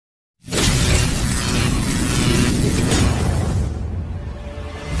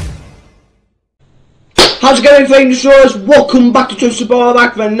How's it going, Flame Destroyers? Welcome back to Just Bar,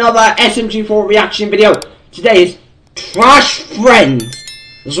 back for another SMG4 reaction video. Today is Trash Friends.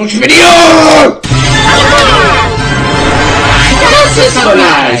 Let's watch the video! This is so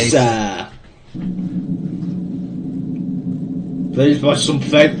nice! Please buy something.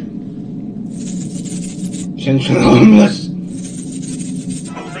 Since we're homeless.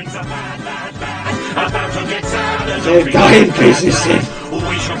 They're dying businesses.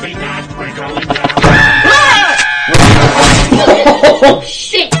 Oh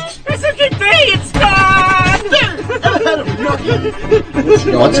shit! SMG4, it's gone!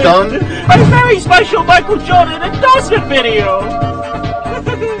 What's gone? My very special Michael Jordan endorsement video!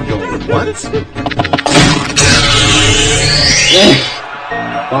 Your what?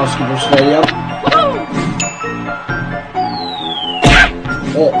 Basketball stadium.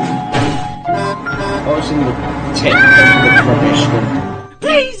 Oh, I was in the tent of the professional.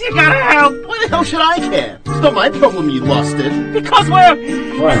 Please, you gotta help! Why the hell should I care? It's not my problem you lost it. Because we're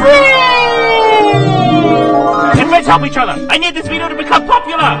friends! And let's help each other! I need this video to become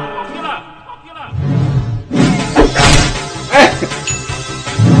popular!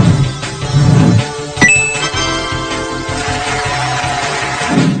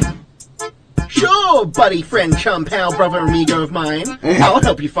 Sure, buddy, friend, chum, pal, brother, amigo of mine. I'll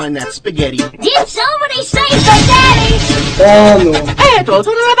help you find that spaghetti. Did somebody say spaghetti? Oh no.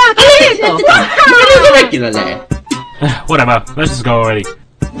 Whatever, let's just go already.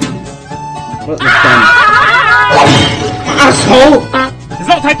 What the fuck? Asshole! There's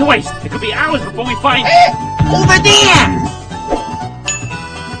no time to waste! It could be hours before we find... Over there!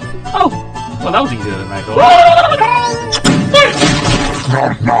 Oh! Well, that was easier than I thought.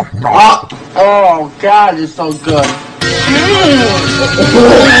 Oh God, it's so good.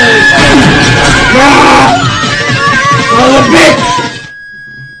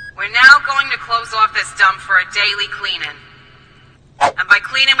 We're now going to close off this dump for a daily cleaning. And by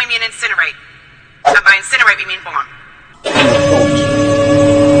cleaning we mean incinerate. And by incinerate we mean bomb.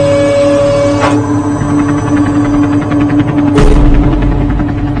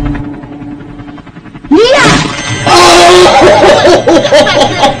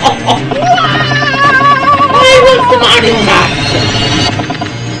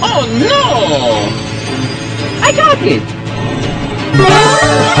 Oh no! I got it!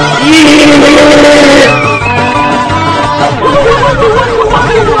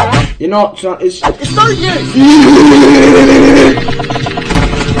 You're not trying. It's no use!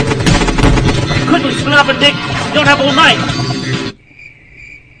 Quickly split up a dick! You don't have all night!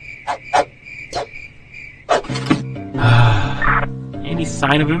 Any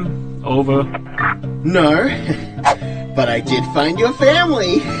sign of him? Over. No, but I did find your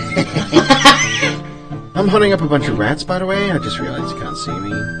family. I'm hunting up a bunch of rats, by the way. I just realized you can't see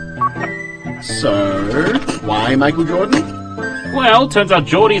me. So, why Michael Jordan? Well, turns out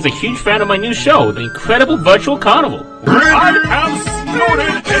Jordy is a huge fan of my new show, The Incredible Virtual Carnival. I have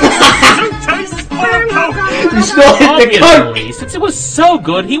snorted you snorted the coke! Obviously, since it was so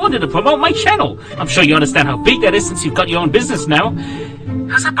good, he wanted to promote my channel. I'm sure you understand how big that is since you've got your own business now.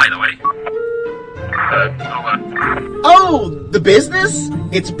 How's that, by the way? Over. Oh, the business?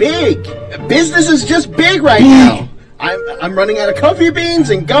 It's big. Business is just big right now. I'm running out of coffee beans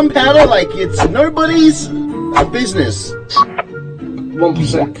and gunpowder like it's nobody's business.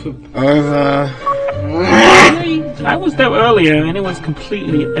 1% Over. I was there earlier and it was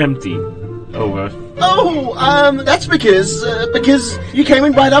completely empty. Over. Oh, that's because you came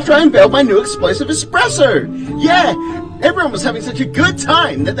in right after I unveiled my new explosive espresso. Yeah, everyone was having such a good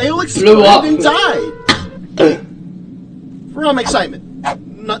time that they all exploded and died. From excitement,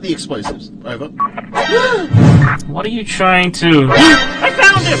 not the explosives. Over. What are you trying to... I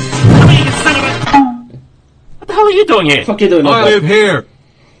found him! Come here, you son of a... What the hell are you doing here? Fuck you doing? I live here.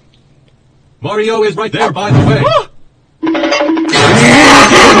 Mario is right there, by the way.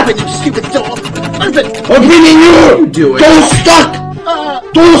 Open, you stupid door! Open! Opening you! Do it. Don't stuck!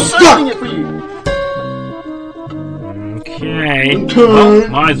 Don't stuck! Opening it for you. Okay. Well,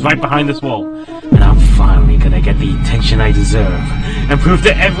 Mario's right behind this wall. And I'm finally gonna get the attention I deserve. And prove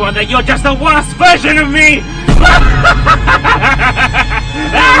to everyone that you're just the worst version of me!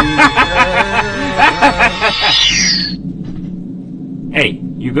 Hey,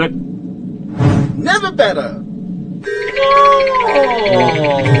 you good? Never better.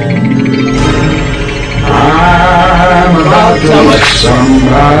 I'm about to lick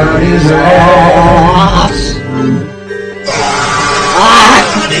somebody's ass.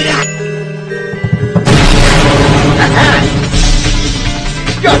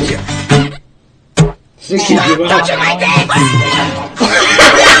 Gotcha. Touching my dick!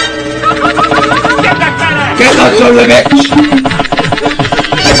 Get that Get that son of a bitch!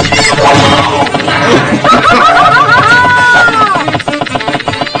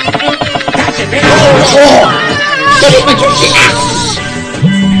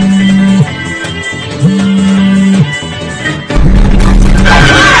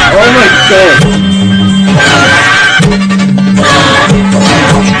 Oh my god!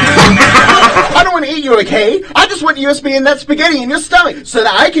 I don't want to eat you, okay? I just want USB in that spaghetti in your stomach so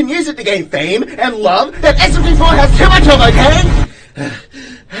that I can use it to gain fame and love that SMG4 has too much of, okay?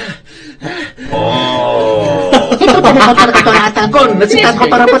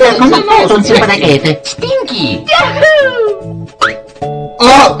 Stinky!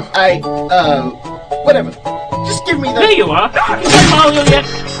 Whatever. Just give me the... There you are! You said Mario yet?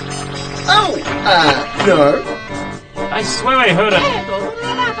 Oh, no. I swear I heard it.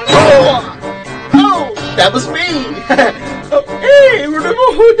 Oh, that was me.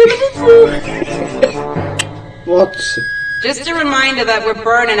 What? Just a reminder that we're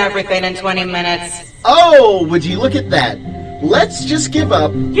burning everything in 20 minutes. Oh, would you look at that? Let's just give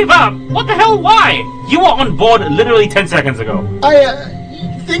up. Give up? What the hell? Why? You were on board literally 10 seconds ago. I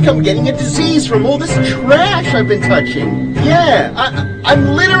think I'm getting a disease from all this trash I've been touching. Yeah,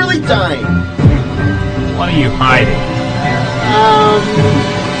 I'm literally dying. What are you hiding?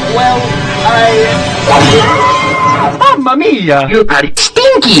 Well, Mamma mia! You are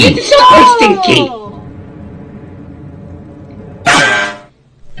stinky! So stinky!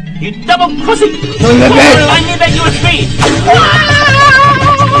 You double pussy! Son of a bitch! I need that USB!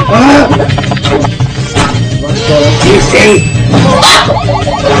 You see?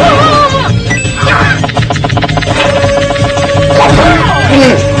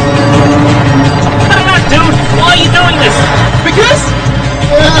 Cut it out, dude! Why are you doing this? because,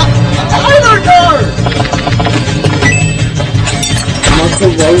 I don't know.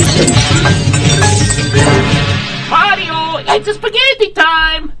 Michael Rosen. Mario, it's a spaghetti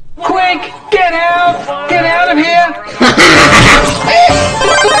time! Quick! Get out! Get out of here!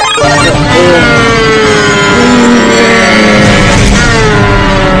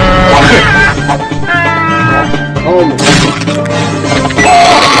 Oh my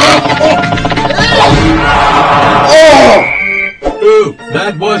Ooh,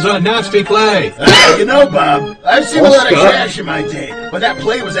 that was a nasty play. You know, Bob, I've seen a lot of trash in my day, but that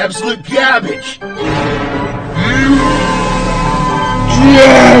play was absolute garbage.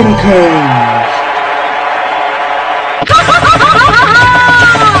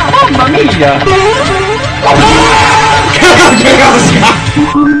 Mamma mia!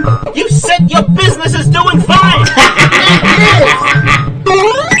 You said your business is doing fine!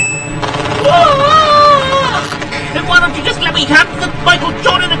 Then why don't you just let me have the Michael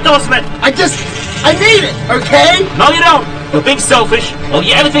Jordan endorsement? I need it, okay? No, you don't. You're being selfish. All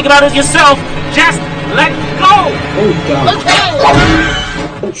you ever think about is yourself. Just let go. Oh god.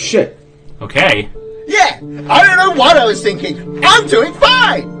 Okay. Oh shit. Okay. Yeah, I don't know what I was thinking. I'm doing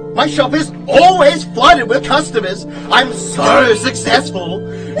fine. My shop is always flooded with customers. I'm so successful.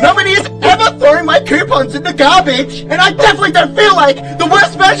 Nobody is ever throwing my coupons in the garbage. And I definitely don't feel like the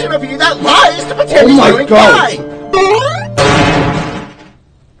worst version of you that lies to pretend he's doing fine.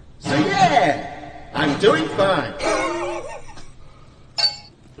 So yeah, I'm doing fine.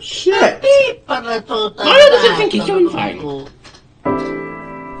 Shit. Why does it think he's doing fine?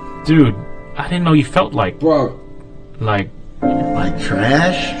 Dude, I didn't know you felt like... Bro. Like... Like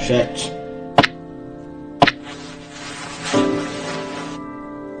trash? Shit.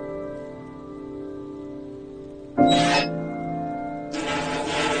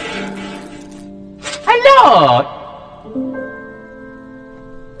 Hello!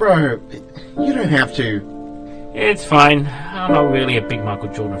 Bro, you don't have to. It's fine. I'm not really a big Michael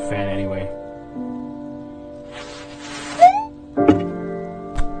Jordan fan anyway.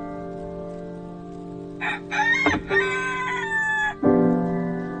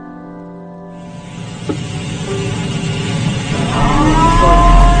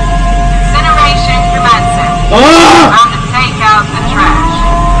 Incineration commencing. Ah! Time to take out the trash.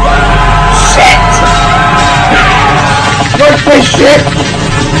 Shit! What's this shit?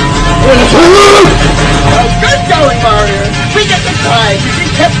 Good going, Mario. We get the time. You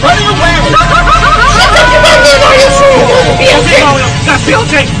kept running away.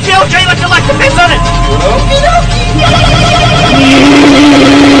 BLJ! BLJ, like you like to piss on it!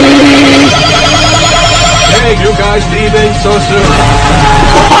 Hey, you guys leaving so soon?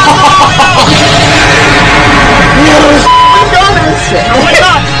 I'm gonna. Oh my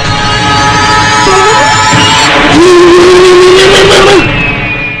god!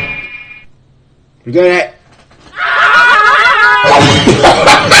 We're doing it.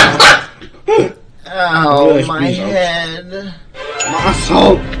 Oh, my head.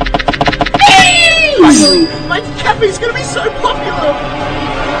 Asshole. Finally, my cafe's gonna be so popular.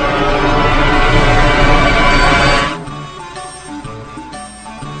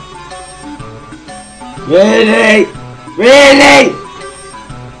 Really? Really?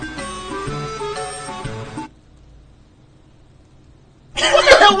 What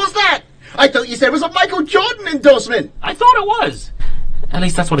the hell was that? I thought you said it was a Michael Jordan endorsement. I thought it was. At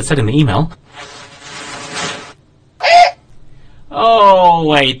least that's what it said in the email. Oh,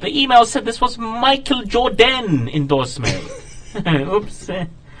 wait. The email said this was Michael Jordan endorsement. Oops.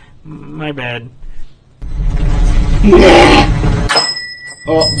 My bad.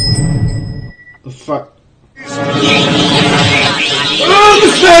 Oh. The fuck? Oh, the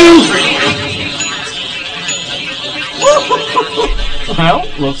sales! Well,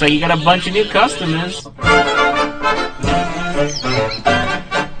 looks like you got a bunch of new customers.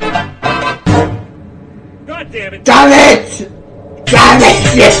 God damn it! Damn it! Damn it!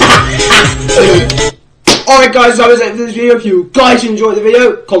 Alright guys, that was it for this video. If you guys enjoyed the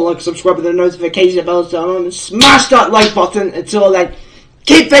video, comment, like, subscribe with the notification bells down and smash that like button. Until then,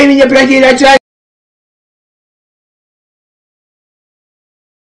 keep flaming your bloody legend!